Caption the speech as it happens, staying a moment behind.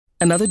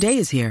Another day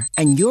is here,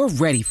 and you're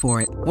ready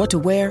for it. What to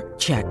wear?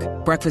 Check.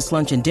 Breakfast,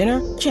 lunch, and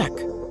dinner? Check.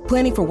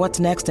 Planning for what's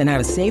next and how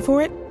to save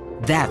for it?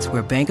 That's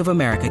where Bank of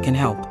America can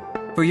help.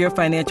 For your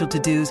financial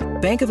to-dos,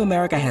 Bank of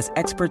America has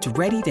experts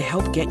ready to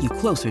help get you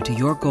closer to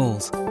your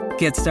goals.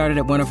 Get started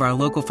at one of our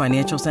local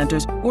financial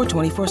centers or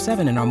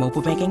 24/7 in our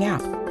mobile banking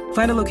app.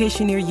 Find a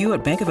location near you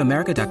at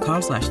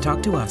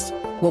bankofamerica.com/talktous.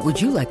 What would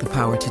you like the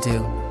power to do?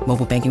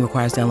 Mobile banking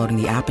requires downloading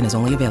the app and is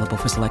only available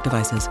for select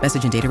devices.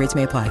 Message and data rates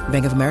may apply.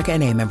 Bank of America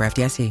N.A., member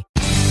FDIC.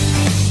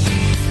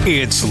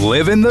 It's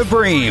Living the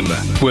Bream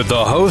with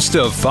the host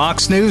of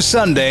Fox News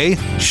Sunday,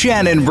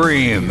 Shannon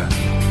Bream.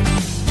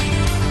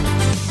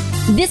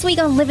 This week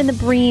on Living the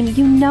Bream,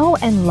 you know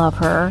and love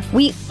her.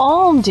 We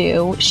all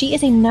do. She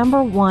is a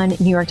 #1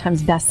 New York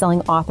Times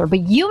bestselling author,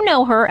 but you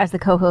know her as the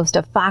co-host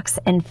of Fox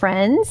and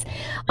Friends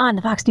on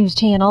the Fox News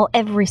Channel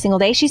every single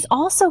day. She's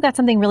also got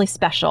something really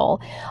special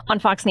on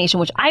Fox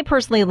Nation, which I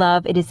personally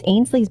love. It is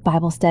Ainsley's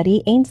Bible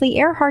Study. Ainsley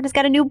Earhardt has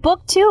got a new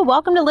book, too.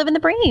 Welcome to Living the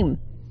Bream.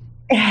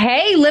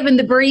 Hey, Living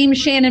the Bream,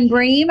 Shannon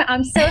Bream.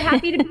 I'm so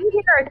happy to be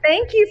here.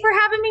 Thank you for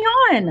having me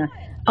on.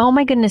 Oh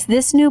my goodness,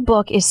 this new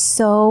book is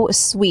so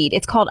sweet.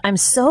 It's called I'm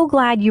So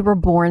Glad You Were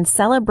Born,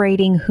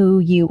 Celebrating Who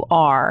You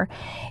Are.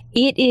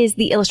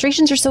 The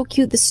illustrations are so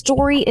cute. The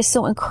story is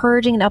so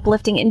encouraging and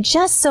uplifting and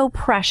just so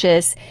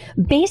precious.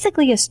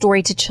 Basically a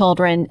story to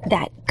children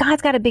that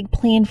God's got a big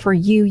plan for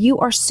you. You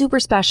are super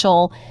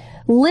special.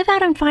 Live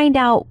out and find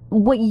out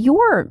what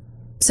you're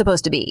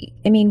supposed to be.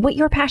 I mean, what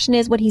your passion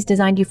is, what he's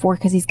designed you for,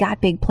 because he's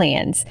got big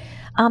plans.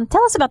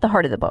 Tell us about the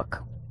heart of the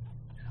book.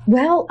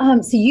 Well,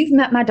 so you've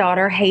met my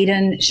daughter,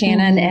 Hayden,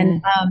 Shannon,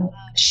 and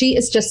she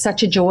is just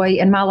such a joy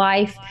in my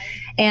life.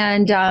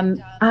 And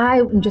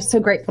I'm just so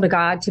grateful to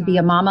God to be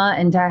a mama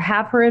and to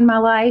have her in my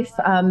life.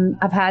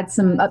 I've had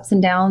some ups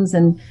and downs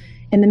and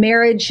in the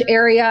marriage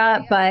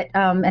area, but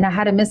and I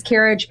had a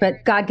miscarriage,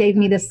 but God gave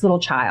me this little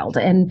child.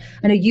 And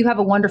I know you have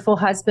a wonderful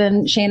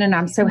husband, Shannon.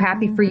 I'm so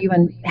happy for you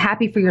and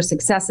happy for your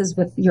successes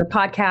with your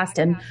podcast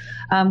and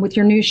with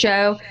your new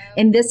show.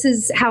 And this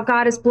is how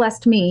God has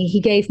blessed me. He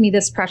gave me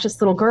this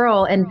precious little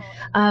girl. And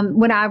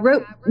when I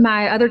wrote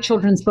my other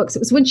children's books, it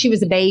was when she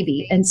was a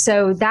baby. And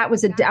so I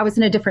was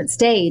in a different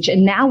stage.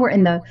 And now we're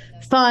in the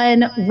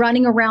fun,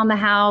 running around the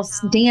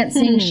house,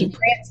 dancing. She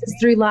prances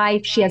through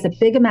life. She has a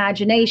big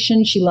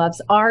imagination. She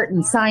loves art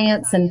and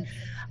science. And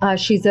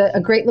she's a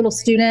great little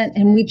student.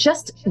 And we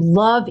just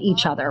love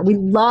each other. We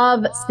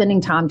love spending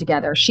time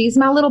together. She's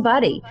my little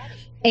buddy.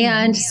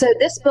 And so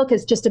this book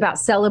is just about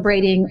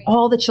celebrating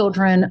all the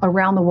children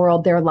around the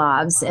world, their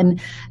lives. And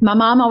my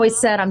mom always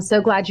said, I'm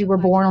so glad you were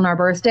born on our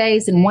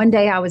birthdays. And one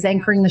day I was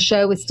anchoring the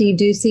show with Steve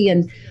Doocy,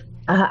 and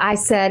I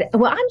said,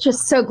 well, I'm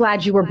just so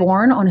glad you were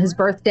born on his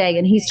birthday.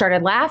 And he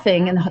started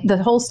laughing, and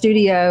the whole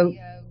studio,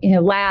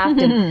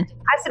 laughed. And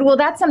I said, well,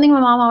 that's something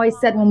my mom always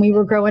said when we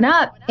were growing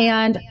up.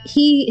 And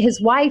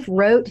his wife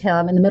wrote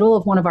him in the middle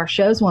of one of our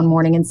shows one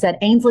morning and said,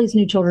 Ainsley's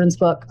new children's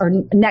book, or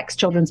next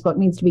children's book,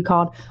 needs to be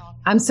called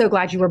I'm So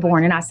Glad You Were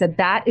Born. And I said,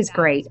 that is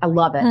great. I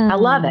love it. I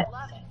love it.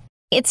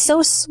 It's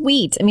so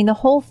sweet. I mean, the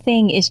whole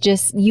thing is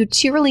just you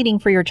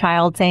cheerleading for your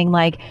child, saying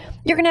like,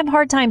 you're going to have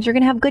hard times, you're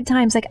going to have good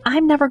times. Like,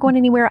 I'm never going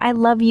anywhere. I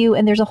love you.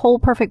 And there's a whole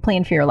perfect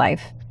plan for your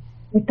life.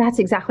 That's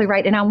exactly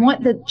right. And I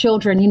want the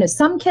children,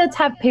 some kids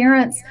have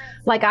parents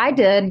like I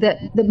did that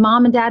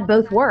mom and dad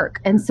both work.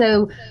 And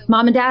so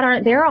mom and dad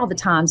aren't there all the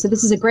time. So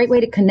this is a great way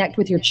to connect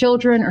with your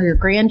children or your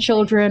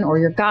grandchildren or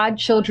your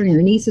godchildren,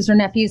 your nieces or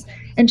nephews,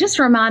 and just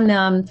remind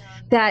them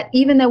that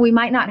even though we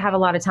might not have a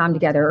lot of time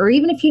together, or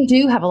even if you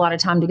do have a lot of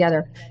time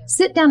together,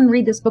 sit down and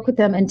read this book with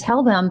them and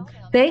tell them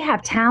they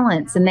have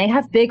talents and they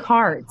have big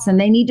hearts and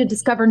they need to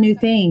discover new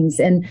things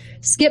and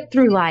skip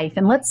through life.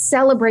 And let's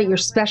celebrate your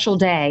special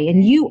day.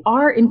 And you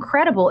are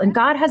incredible and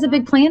God has a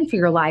big plan for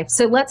your life.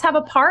 So let's have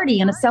a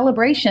party and a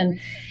celebration.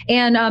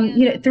 And,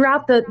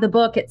 throughout the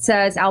book, it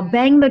says, I'll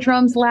bang the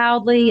drums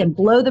loudly and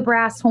blow the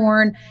brass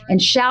horn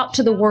and shout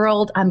to the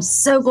world, I'm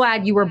so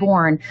glad you were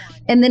born.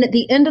 And then at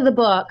the end of the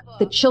book,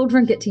 the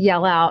children get to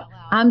yell out,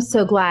 I'm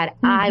so glad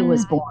I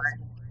was born.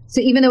 So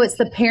even though it's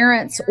the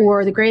parents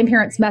or the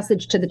grandparents'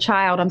 message to the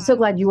child, I'm so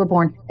glad you were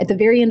born, at the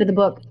very end of the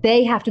book,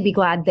 they have to be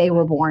glad they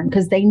were born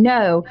because they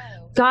know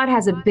God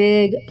has a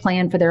big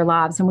plan for their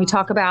lives. And we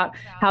talk about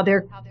how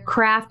they're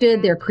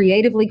crafted, they're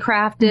creatively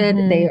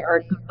crafted, they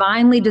are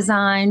divinely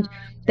designed,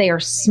 they are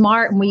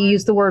smart. And we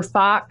use the word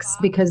fox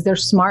because they're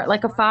smart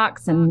like a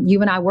fox. And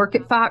you and I work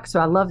at Fox, so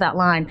I love that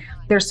line.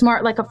 They're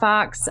smart like a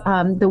fox,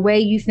 the way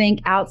you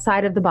think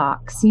outside of the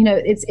box.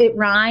 It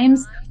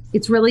rhymes.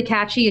 It's really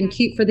catchy and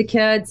cute for the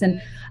kids.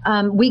 And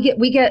we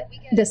get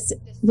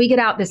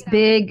out this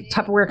big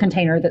Tupperware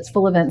container that's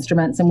full of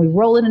instruments, and we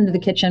roll it into the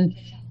kitchen.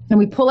 And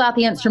we pull out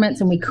the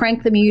instruments and we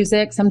crank the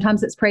music.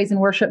 Sometimes it's praise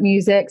and worship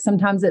music.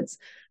 Sometimes it's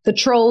the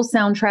Trolls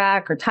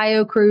soundtrack or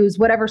Tayo Cruz,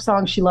 whatever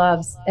song she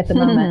loves at the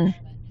moment.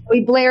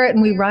 We blare it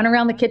and we run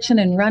around the kitchen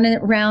and run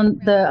it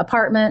around the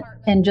apartment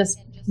and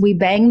we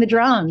bang the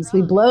drums.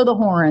 We blow the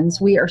horns.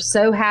 We are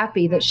so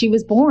happy that she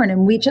was born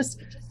and we just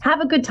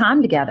have a good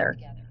time together.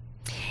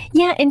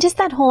 Yeah, and just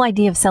that whole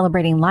idea of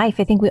celebrating life.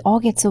 I think we all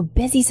get so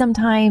busy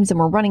sometimes and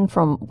we're running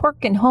from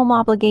work and home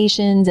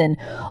obligations and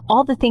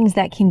all the things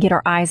that can get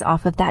our eyes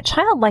off of that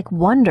childlike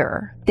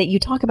wonder that you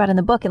talk about in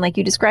the book and like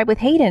you describe with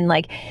Hayden,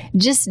 like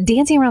just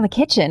dancing around the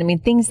kitchen. I mean,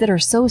 things that are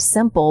so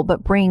simple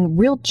but bring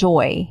real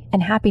joy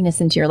and happiness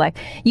into your life.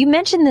 You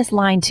mentioned this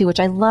line too, which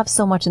I love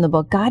so much in the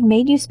book. God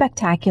made you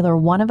spectacular,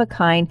 one of a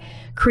kind,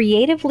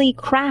 creatively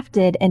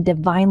crafted and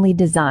divinely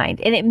designed.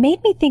 And it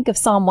made me think of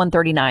Psalm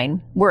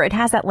 139, where it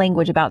has that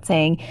language about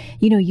saying,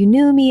 you know, you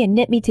knew me and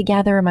knit me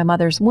together in my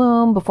mother's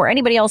womb before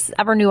anybody else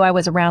ever knew I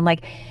was around.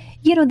 Like,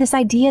 you know, this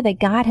idea that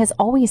God has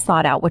always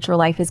thought out what your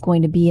life is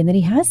going to be and that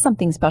he has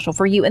something special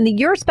for you and that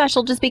you're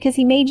special just because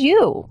he made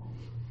you.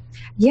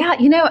 Yeah,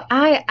 you know,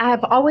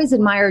 I've always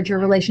admired your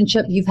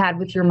relationship you've had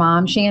with your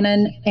mom,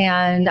 Shannon.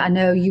 And I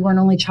know you were an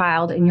only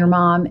child and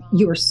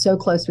you were so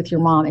close with your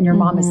mom, and your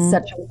mom is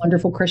such a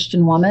wonderful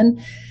Christian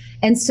woman.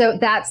 And so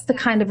that's the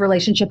kind of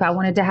relationship I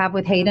wanted to have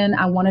with Hayden.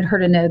 I wanted her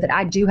to know that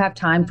I do have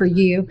time for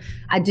you.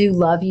 I do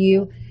love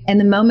you. And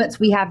the moments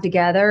we have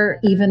together,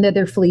 even though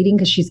they're fleeting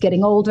because she's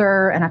getting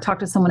older. And I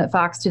talked to someone at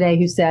Fox today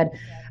who said,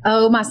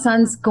 oh, my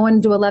son's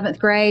going to 11th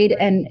grade.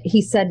 And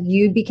he said,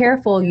 you be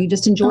careful. You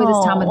just enjoy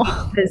this time with me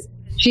because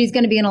she's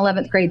going to be in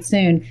 11th grade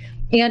soon.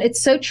 And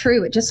it's so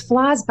true. It just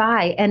flies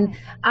by. And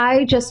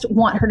I just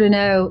want her to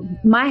know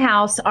my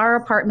house, our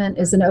apartment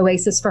is an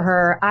oasis for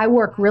her. I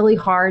work really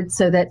hard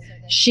so that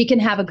she can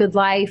have a good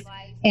life.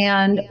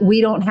 And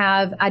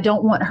I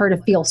don't want her to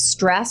feel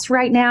stress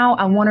right now.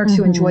 I want her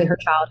to enjoy her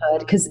childhood,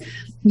 because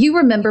you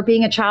remember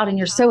being a child and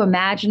you're so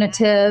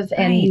imaginative,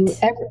 and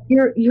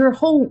your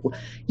whole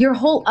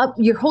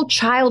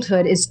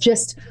childhood is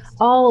just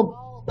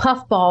all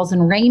puffballs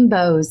and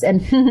rainbows,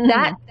 and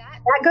that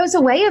goes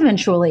away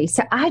eventually.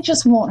 So I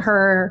just want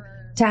her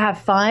to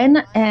have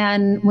fun.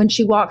 And when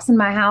she walks in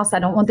my house, I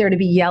don't want there to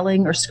be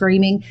yelling or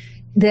screaming.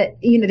 That,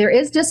 you know, there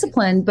is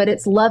discipline, but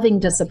it's loving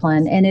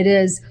discipline. And it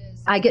is,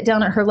 I get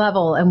down at her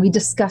level and we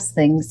discuss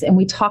things and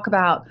we talk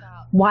about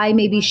why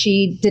maybe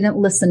she didn't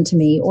listen to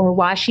me or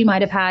why she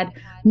might have had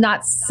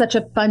not such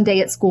a fun day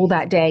at school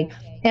that day.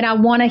 And I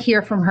want to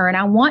hear from her and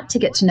I want to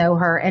get to know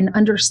her and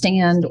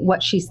understand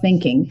what she's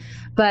thinking.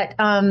 But,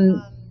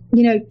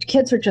 you know,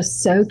 kids are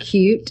just so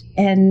cute.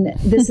 And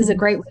this is a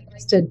great way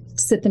just to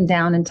sit them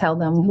down and tell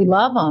them we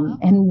love them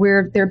and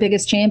we're their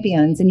biggest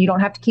champions. And you don't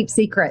have to keep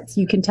secrets.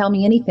 You can tell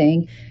me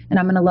anything and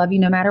I'm going to love you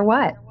no matter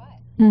what.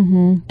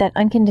 That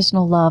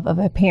unconditional love of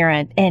a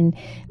parent, and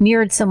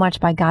mirrored so much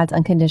by God's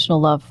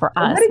unconditional love for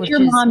us. What did your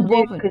mom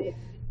do?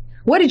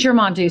 What did your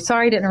mom do?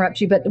 Sorry to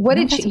interrupt you, but what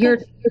did you're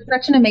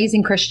such an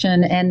amazing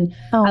Christian, and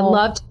I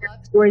love to hear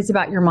stories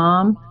about your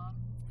mom.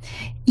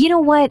 You know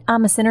what?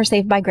 I'm a sinner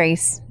saved by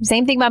grace.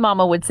 Same thing my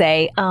mama would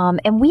say.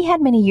 And we had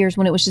many years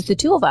when it was just the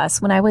two of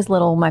us. When I was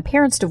little, my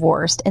parents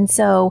divorced. And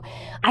so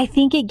I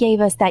think it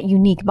gave us that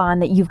unique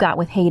bond that you've got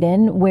with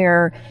Hayden,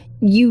 where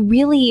you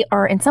really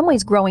are in some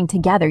ways growing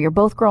together. You're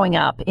both growing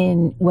up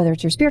in, whether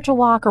it's your spiritual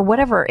walk or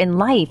whatever in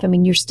life. I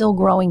mean, you're still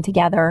growing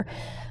together.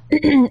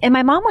 And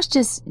my mom was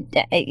just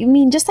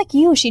like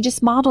you, she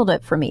just modeled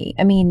it for me.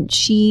 I mean,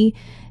 she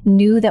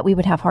knew that we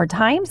would have hard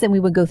times and we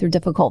would go through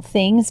difficult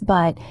things,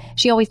 but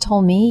she always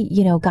told me,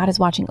 you know, God is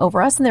watching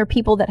over us and there are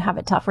people that have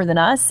it tougher than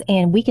us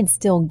and we can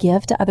still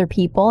give to other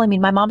people. I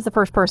mean, my mom's the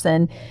first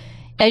person,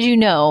 as you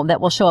know,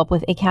 that will show up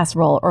with a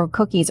casserole or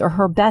cookies or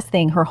her best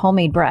thing, her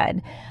homemade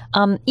bread.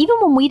 Even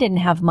when we didn't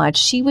have much,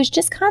 she was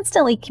just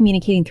constantly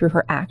communicating through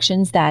her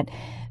actions that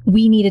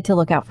we needed to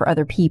look out for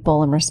other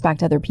people and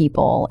respect other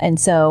people. And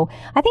so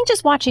I think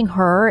just watching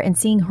her and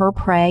seeing her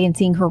pray and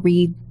seeing her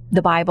read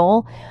the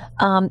Bible,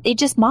 it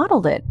just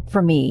modeled it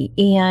for me.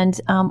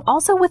 And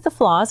also with the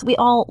flaws, we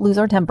all lose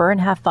our temper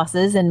and have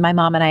fusses. And my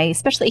mom and I,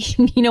 especially,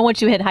 you know,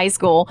 once you hit high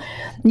school,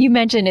 you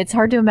mentioned it's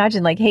hard to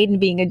imagine like Hayden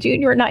being a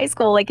junior in high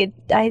school. Like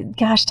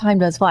gosh, time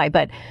does fly.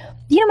 But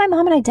you know, my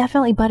mom and I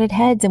definitely butted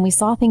heads and we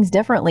saw things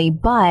differently,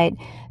 but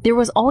there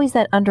was always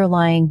that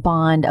underlying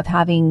bond of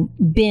having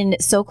been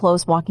so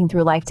close walking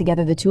through life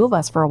together, the two of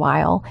us for a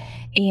while,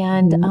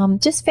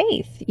 and just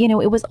faith. You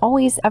know, it was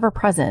always ever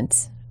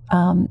present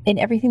in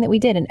everything that we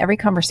did, in every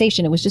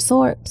conversation. It was just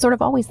sort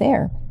of always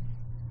there.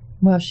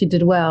 Well, she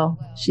did well.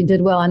 She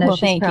did well. I know. Well,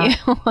 she's thank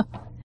proud. you.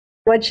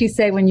 What'd she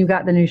say when you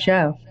got the new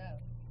show?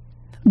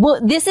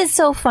 Well, this is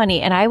so funny,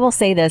 and I will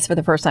say this for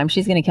the first time.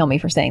 She's going to kill me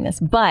for saying this,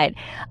 but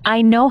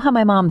I know how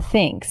my mom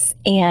thinks.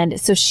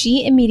 And so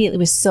she immediately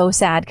was so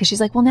sad because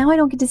she's like, well, now I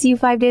don't get to see you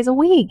 5 days a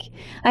week.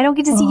 I don't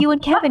get to see you and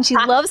Kevin. She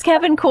loves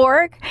Kevin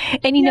Cork.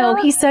 And, you know,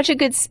 he's such a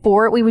good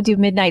sport. We would do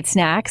midnight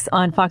snacks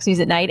on Fox News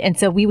at night. And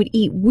so we would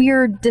eat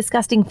weird,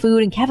 disgusting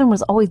food. And Kevin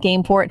was always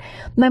game for it.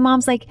 My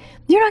mom's like,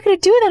 you're not going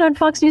to do that on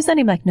Fox News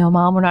Sunday. I'm like, no,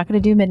 Mom, we're not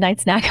going to do midnight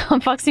snack on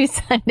Fox News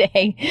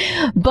Sunday.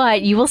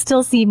 But you will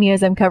still see me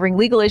as I'm covering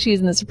legal issues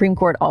in the Supreme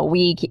Court all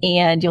week,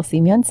 and you'll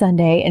see me on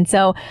Sunday. And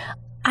so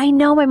I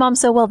know my mom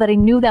so well that I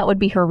knew that would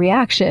be her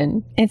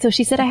reaction. And so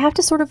she said, I have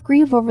to sort of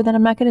grieve over that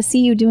I'm not going to see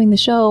you doing the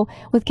show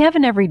with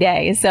Kevin every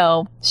day.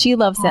 So she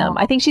loves him.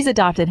 I think she's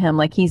adopted him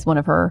like he's one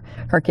of her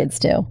kids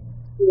too.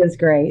 He is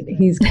great.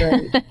 He's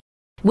great.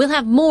 We'll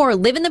have more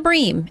Live in the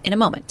Bream in a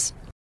moment.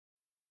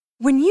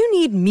 When you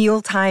need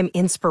mealtime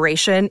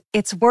inspiration,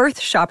 it's worth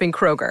shopping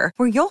Kroger,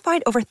 where you'll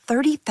find over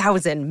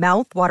 30,000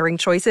 mouth-watering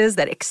choices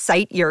that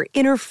excite your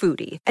inner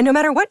foodie. And no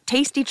matter what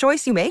tasty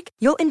choice you make,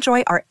 you'll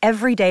enjoy our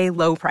everyday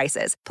low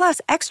prices, plus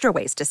extra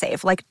ways to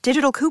save, like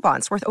digital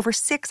coupons worth over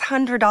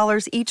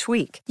 $600 each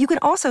week. You can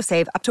also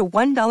save up to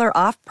 $1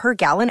 off per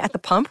gallon at the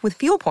pump with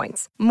fuel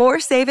points.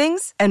 More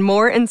savings and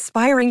more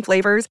inspiring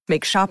flavors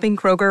make shopping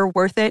Kroger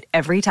worth it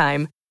every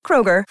time.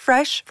 Kroger,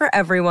 fresh for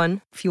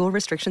everyone. Fuel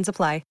restrictions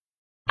apply.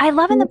 I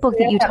love in the book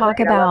that you talk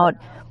about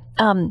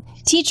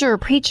teacher,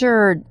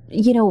 preacher,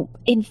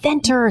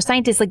 inventor,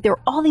 scientist. Like, there are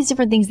all these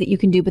different things that you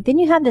can do. But then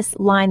you have this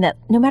line that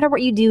no matter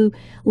what you do,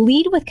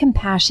 lead with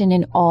compassion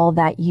in all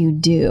that you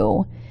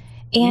do.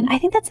 And I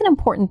think that's an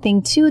important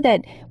thing, too,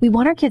 that we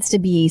want our kids to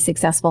be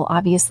successful,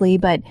 obviously.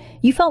 But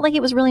you felt like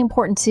it was really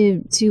important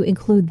to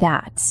include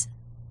that.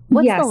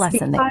 What's the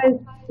lesson there?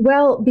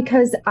 Well,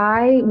 because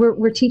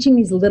we're teaching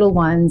these little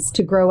ones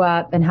to grow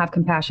up and have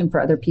compassion for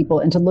other people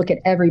and to look at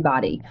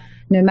everybody,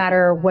 no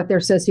matter what their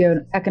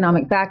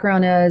socioeconomic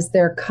background is,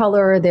 their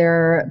color,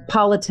 their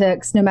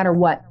politics, no matter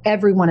what.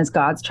 Everyone is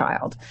God's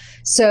child.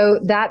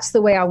 So that's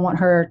the way I want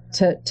her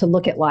to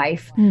look at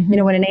life.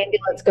 Mm-hmm. When an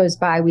ambulance goes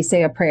by, we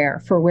say a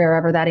prayer for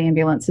wherever that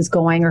ambulance is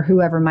going or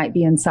whoever might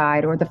be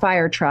inside, or the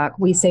fire truck.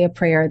 We say a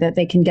prayer that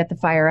they can get the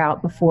fire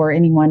out before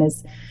anyone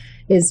is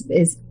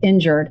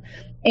injured.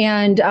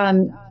 And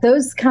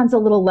those kinds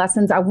of little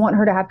lessons, I want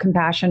her to have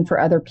compassion for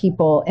other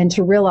people and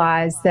to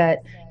realize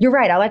that you're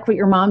right. I like what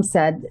your mom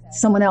said.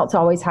 Someone else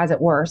always has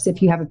it worse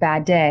if you have a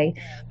bad day,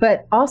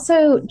 but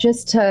also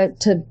just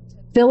to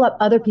fill up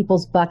other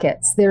people's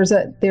buckets. There's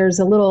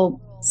a little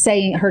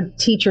saying, her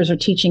teachers are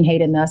teaching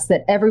Hayden this,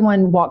 that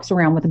everyone walks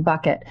around with a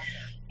bucket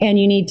and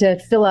you need to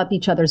fill up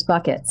each other's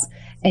buckets.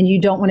 And you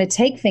don't want to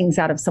take things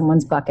out of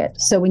someone's bucket.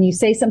 So when you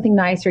say something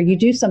nice or you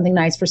do something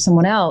nice for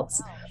someone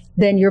else,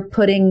 then you're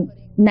putting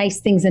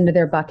nice things into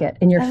their bucket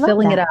and you're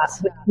filling it up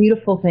with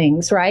beautiful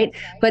things, right?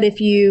 But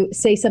if you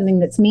say something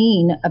that's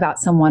mean about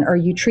someone or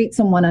you treat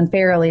someone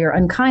unfairly or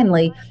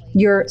unkindly,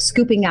 you're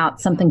scooping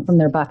out something from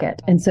their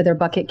bucket. And so their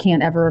bucket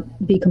can't ever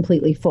be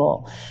completely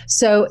full.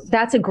 So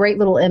that's a great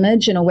little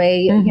image in a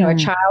way, a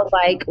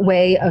childlike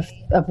way of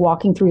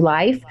walking through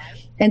life.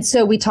 And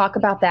so we talk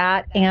about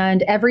that.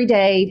 And every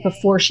day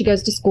before she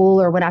goes to school,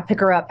 or when I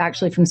pick her up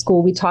actually from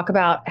school, we talk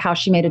about how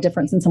she made a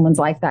difference in someone's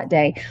life that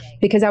day.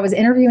 Because I was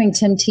interviewing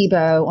Tim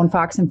Tebow on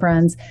Fox and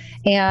Friends.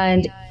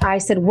 And I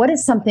said, what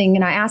is something?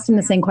 And I asked him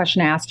the same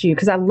question I asked you,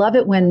 because I love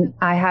it when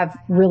I have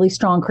really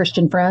strong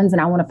Christian friends and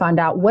I want to find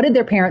out, what did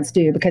their parents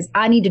do? Because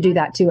I need to do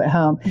that too at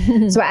home.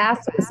 So I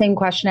asked him the same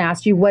question I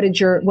asked you. What did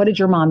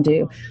your mom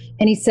do?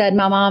 And he said,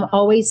 my mom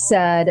always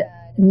said,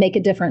 make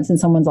a difference in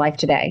someone's life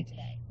today.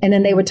 And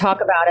then they would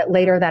talk about it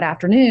later that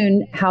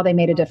afternoon, how they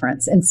made a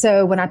difference. And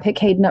so when I pick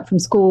Hayden up from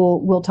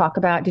school, we'll talk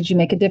about, did you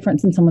make a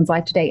difference in someone's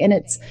life today?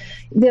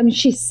 And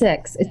she's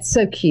 6. It's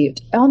so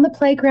cute. On the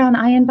playground,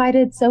 I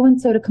invited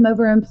so-and-so to come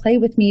over and play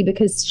with me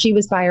because she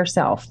was by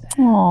herself.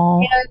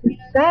 Aww. And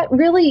that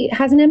really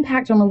has an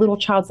impact on a little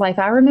child's life.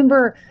 I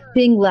remember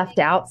being left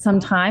out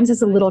sometimes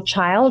as a little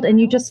child, and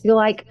you just feel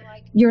like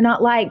you're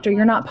not liked or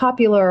you're not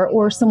popular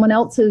or someone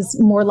else is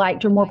more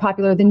liked or more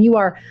popular than you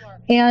are.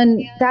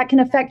 And that can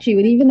affect you.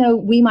 And even though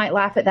we might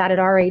laugh at that at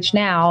our age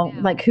now,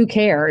 like, who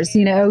cares?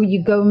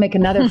 You go make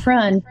another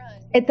friend.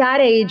 At that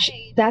age,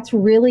 that's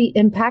really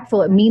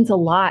impactful. It means a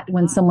lot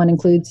when someone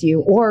includes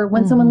you, or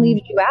when someone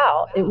leaves you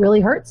out. It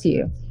really hurts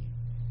you.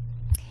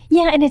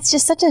 Yeah, and it's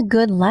just such a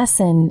good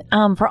lesson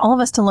for all of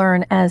us to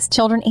learn as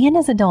children and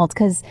as adults,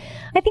 because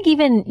I think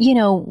even,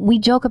 we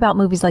joke about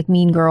movies like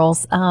Mean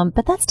Girls,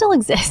 but that still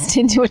exists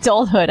into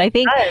adulthood. I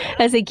think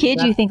as a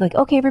kid, you think like,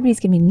 okay, everybody's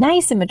going to be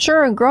nice and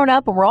mature and grown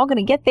up and we're all going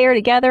to get there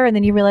together. And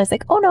then you realize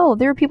like, oh no,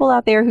 there are people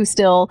out there who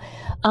still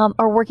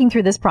are working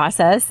through this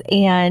process.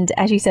 And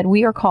as you said,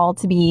 we are called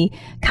to be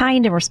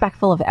kind and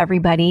respectful of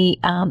everybody,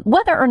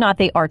 whether or not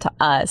they are to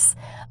us.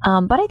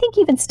 But I think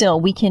even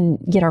still, we can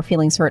get our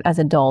feelings hurt as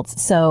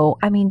adults. So,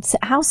 I mean,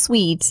 how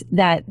sweet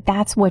that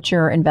that's what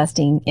you're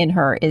investing in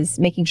her, is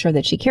making sure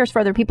that she cares for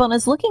other people and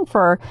is looking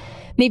for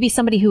maybe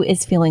somebody who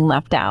is feeling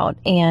left out.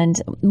 And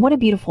what a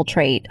beautiful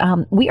trait.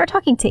 We are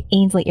talking to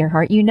Ainsley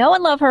Earhardt. You know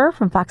and love her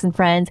from Fox and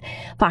Friends,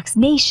 Fox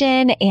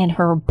Nation, and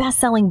her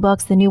best-selling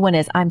books. The new one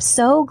is I'm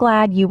So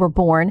Glad You Were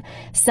Born,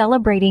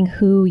 Celebrating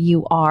Who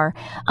You Are.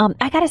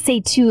 I got to say,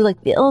 too,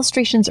 like, the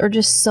illustrations are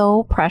just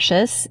so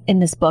precious in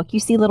this book. You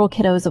see little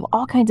kiddos of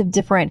all kinds of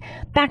different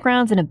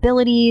backgrounds and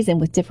abilities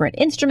and with different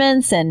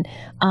instruments. And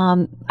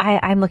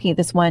I'm looking at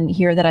this one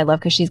here that I love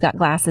because she's got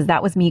glasses.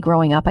 That was me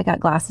growing up. I got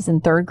glasses in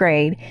 3rd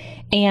grade.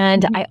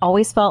 And I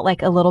always felt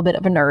like a little bit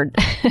of a nerd.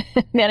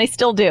 Man, I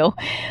still do.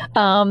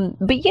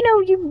 But,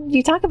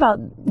 you talk about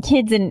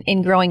kids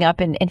and growing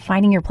up and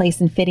finding your place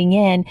and fitting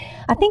in.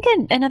 I think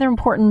another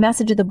important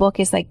message of the book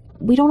is like,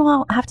 we don't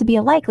all have to be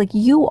alike. Like,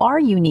 you are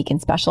unique and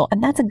special.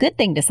 And that's a good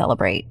thing to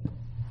celebrate.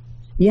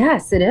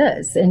 Yes, it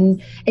is.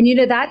 And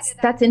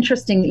that's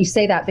interesting that you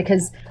say that,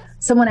 because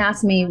someone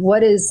asked me,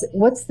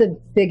 what's the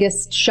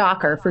biggest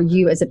shocker for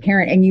you as a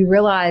parent? And you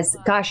realize,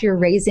 gosh, you're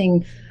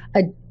raising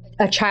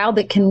a child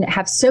that can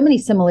have so many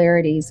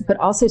similarities, but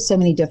also so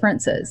many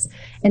differences.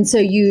 And so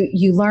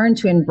you learn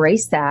to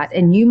embrace that.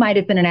 And you might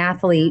have been an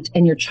athlete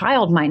and your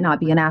child might not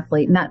be an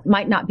athlete, and that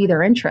might not be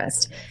their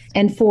interest.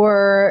 And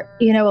for,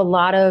 a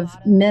lot of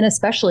men,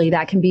 especially,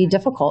 that can be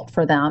difficult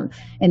for them.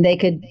 And they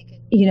could,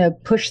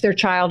 push their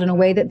child in a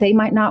way that they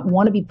might not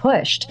want to be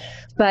pushed.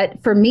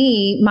 But for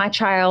me, my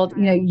child,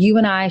 you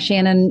and I,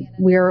 Shannon,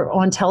 we're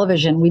on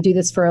television. We do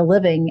this for a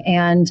living.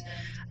 And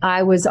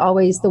I was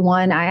always the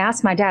one. I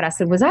asked my dad, I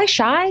said, was I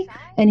shy?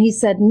 And he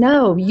said,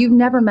 no, you've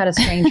never met a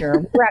stranger.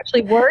 We were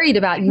actually worried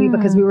about you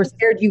because we were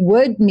scared you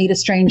would meet a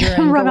stranger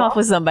and run off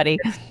with somebody.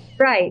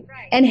 Right.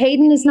 And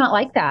Hayden is not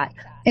like that.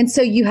 And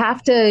so you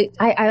have to,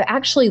 I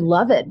actually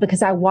love it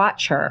because I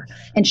watch her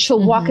and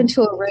she'll walk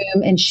into a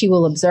room and she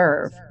will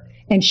observe,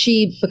 and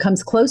she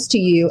becomes close to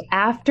you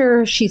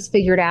after she's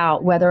figured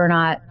out whether or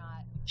not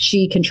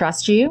she can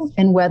trust you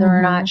and whether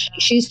or not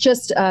she's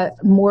just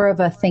more of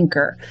a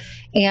thinker.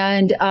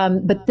 And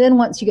but then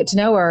once you get to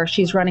know her,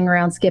 she's running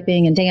around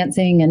skipping and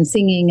dancing and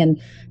singing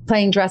and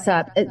playing dress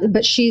up.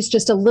 But she's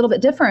just a little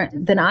bit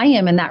different than I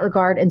am in that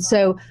regard. And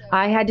so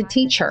I had to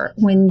teach her,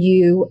 when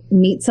you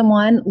meet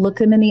someone, look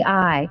them in the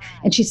eye.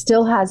 And she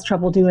still has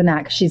trouble doing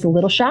that because she's a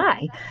little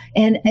shy.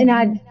 And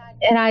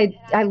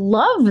I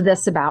love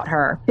this about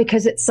her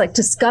because it's like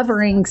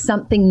discovering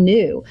something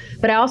new.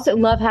 But I also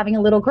love having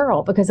a little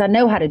girl because I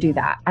know how to do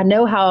that. I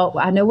know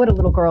what a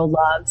little girl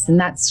loves,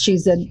 and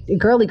she's a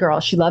girly girl.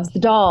 She loves the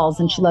dolls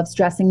and she loves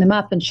dressing them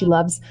up and she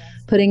loves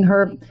putting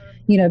her,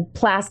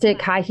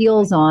 plastic high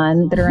heels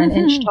on that are an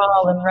inch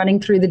tall and running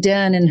through the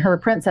den in her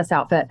princess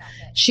outfit.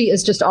 She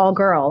is just all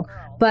girl.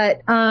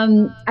 But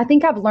I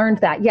think I've learned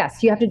that,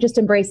 yes, you have to just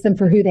embrace them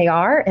for who they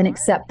are and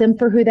accept them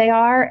for who they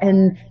are,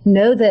 and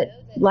know that,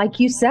 like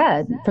you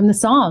said, from the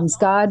Psalms,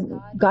 God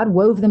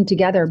wove them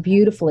together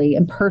beautifully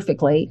and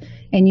perfectly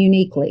and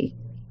uniquely.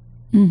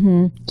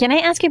 Can I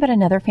ask you about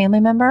another family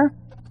member?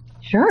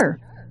 Sure.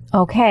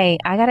 Okay.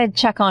 I got to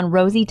check on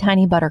Rosie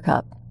Tiny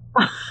Buttercup.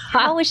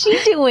 How is she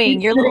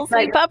doing? Your little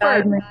sweet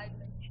pupper.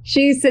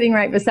 She's sitting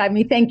right beside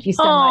me. Thank you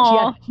so much.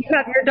 Yeah, you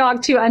have your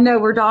dog too. I know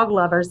we're dog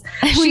lovers.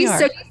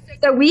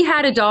 So we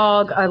had a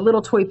dog, a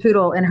little toy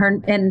poodle,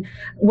 and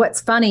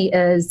what's funny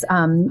is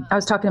I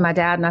was talking to my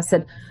dad and I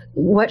said,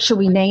 what should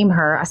we name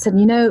her? I said,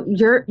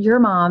 your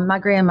mom, my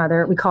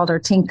grandmother, we called her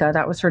Tinka.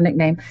 That was her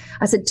nickname.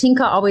 I said,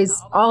 Tinka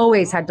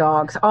always had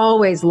dogs,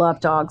 always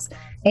loved dogs,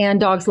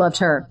 and dogs loved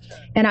her.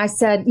 And I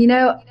said,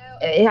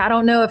 I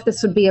don't know if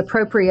this would be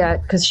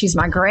appropriate because she's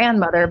my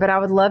grandmother, but I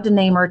would love to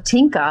name her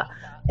Tinka.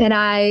 And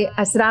I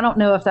said, I don't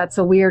know if that's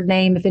a weird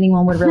name, if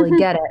anyone would really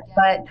get it.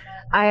 But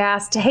I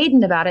asked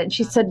Hayden about it, and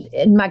she said,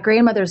 and my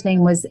grandmother's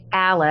name was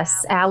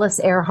Alice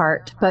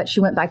Earhart, but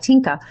she went by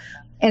Tinka.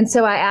 And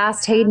so I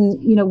asked Hayden,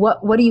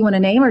 what do you want to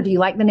name her? Do you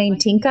like the name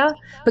Tinka?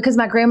 Because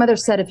my grandmother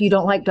said, if you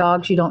don't like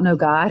dogs, you don't know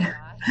God.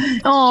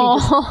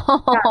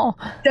 Oh.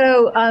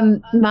 So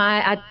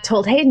I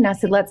told Hayden, I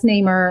said, let's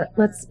name her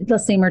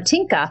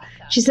Tinka.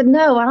 She said,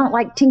 no, I don't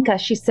like Tinka.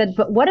 She said,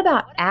 but what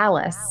about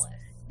Alice?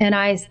 And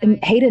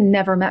Hayden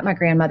never met my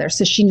grandmother,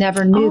 so she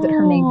never knew that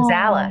her name was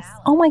Alice.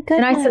 Oh my goodness.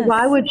 And I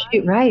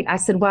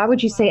said, why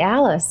would you say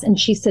Alice? And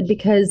she said,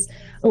 because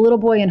a little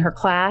boy in her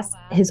class,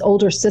 his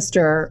older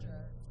sister,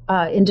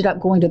 ended up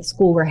going to the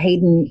school where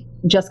Hayden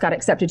just got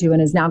accepted to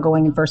and is now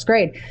going in first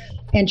grade.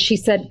 And she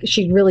said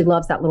she really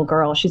loves that little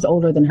girl. She's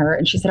older than her.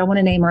 And she said, I want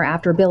to name her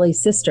after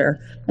Billy's sister.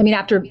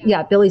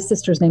 Billy's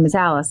sister's name is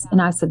Alice.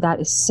 And I said, that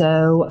is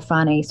so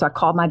funny. So I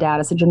called my dad.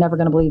 I said, you're never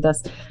going to believe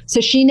this. So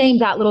she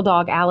named that little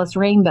dog Alice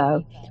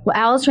Rainbow. Well,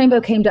 Alice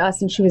Rainbow came to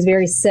us and she was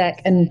very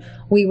sick, and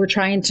we were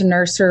trying to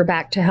nurse her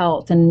back to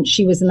health. And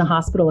she was in the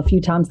hospital a few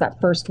times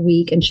that first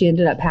week, and she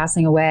ended up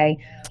passing away.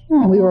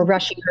 And we were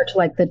rushing her to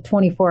like the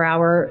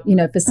 24-hour,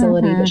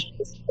 facility. But she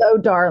was so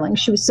darling.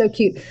 She was so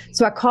cute.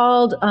 So I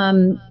called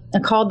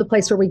the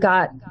place where we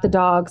got the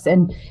dogs,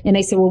 and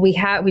they said, well, we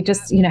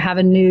just have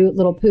a new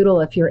little poodle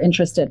if you're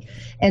interested.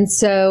 And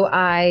so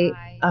I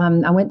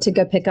went to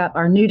go pick up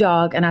our new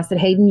dog, and I said,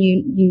 Hayden,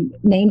 you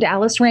named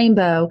Alice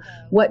Rainbow.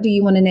 What do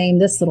you want to name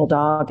this little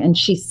dog? And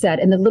she said,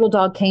 and the little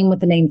dog came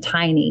with the name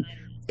Tiny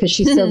because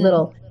she's so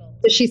little.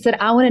 So she said,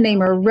 I want to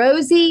name her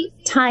Rosie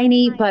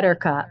Tiny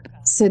Buttercup.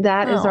 So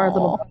that is our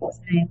little dog's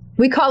name.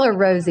 We call her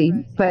Rosie,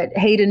 but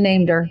Hayden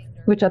named her,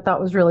 which I thought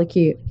was really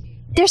cute.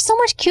 There's so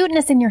much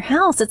cuteness in your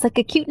house. It's like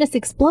a cuteness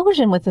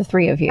explosion with the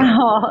three of you.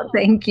 Oh,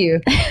 thank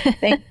you.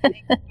 Thank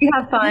you. We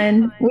have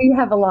fun. We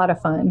have a lot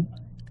of fun.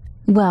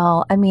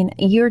 Well, I mean,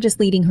 you're just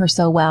leading her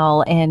so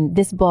well. And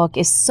this book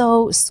is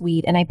so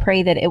sweet. And I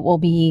pray that it will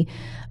be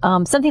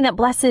something that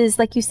blesses,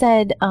 like you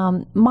said,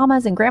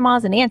 mamas and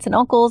grandmas and aunts and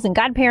uncles and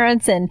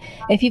godparents. And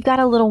if you've got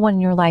a little one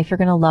in your life, you're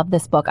going to love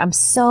this book. I'm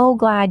so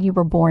glad you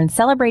were born.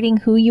 Celebrating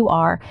Who You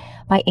Are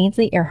by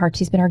Ainsley Earhart.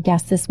 She's been our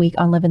guest this week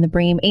on Living the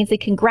Bream. Ainsley,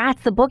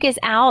 congrats. The book is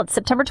out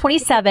September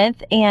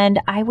 27th, and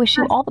I wish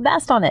you all the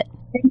best on it.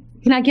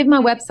 Can I give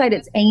my website?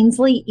 It's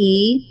Ainsley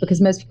E, because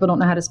most people don't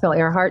know how to spell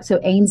Earhart. So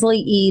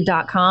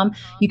AinsleyE.com.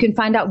 You can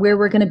find out where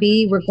we're going to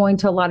be. We're going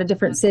to a lot of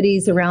different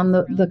cities around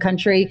the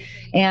country,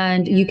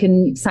 and you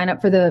can sign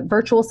up for the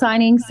virtual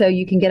signing so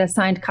you can get a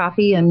signed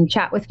copy and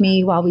chat with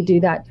me while we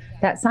do that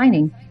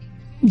signing.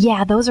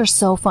 Yeah, those are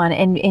so fun.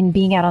 And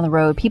being out on the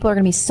road, people are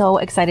going to be so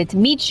excited to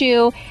meet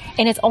you.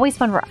 And it's always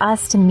fun for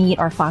us to meet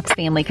our Fox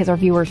family, because our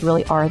viewers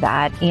really are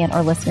that, and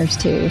our listeners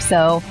too.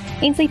 So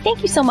Ainsley,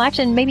 thank you so much.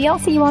 And maybe I'll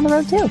see you on the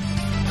road too.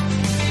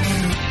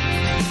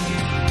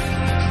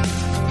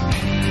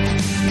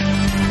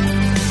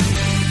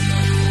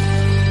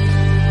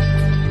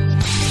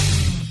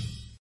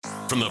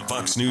 From the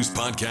Fox News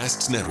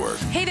Podcasts Network.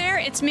 Hey there,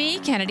 it's me,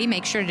 Kennedy.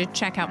 Make sure to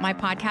check out my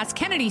podcast,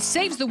 Kennedy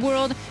Saves the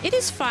World. It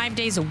is 5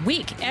 days a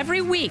week,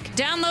 every week.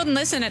 Download and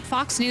listen at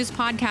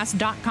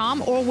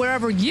foxnewspodcast.com or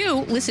wherever you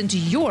listen to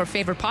your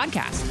favorite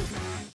podcast.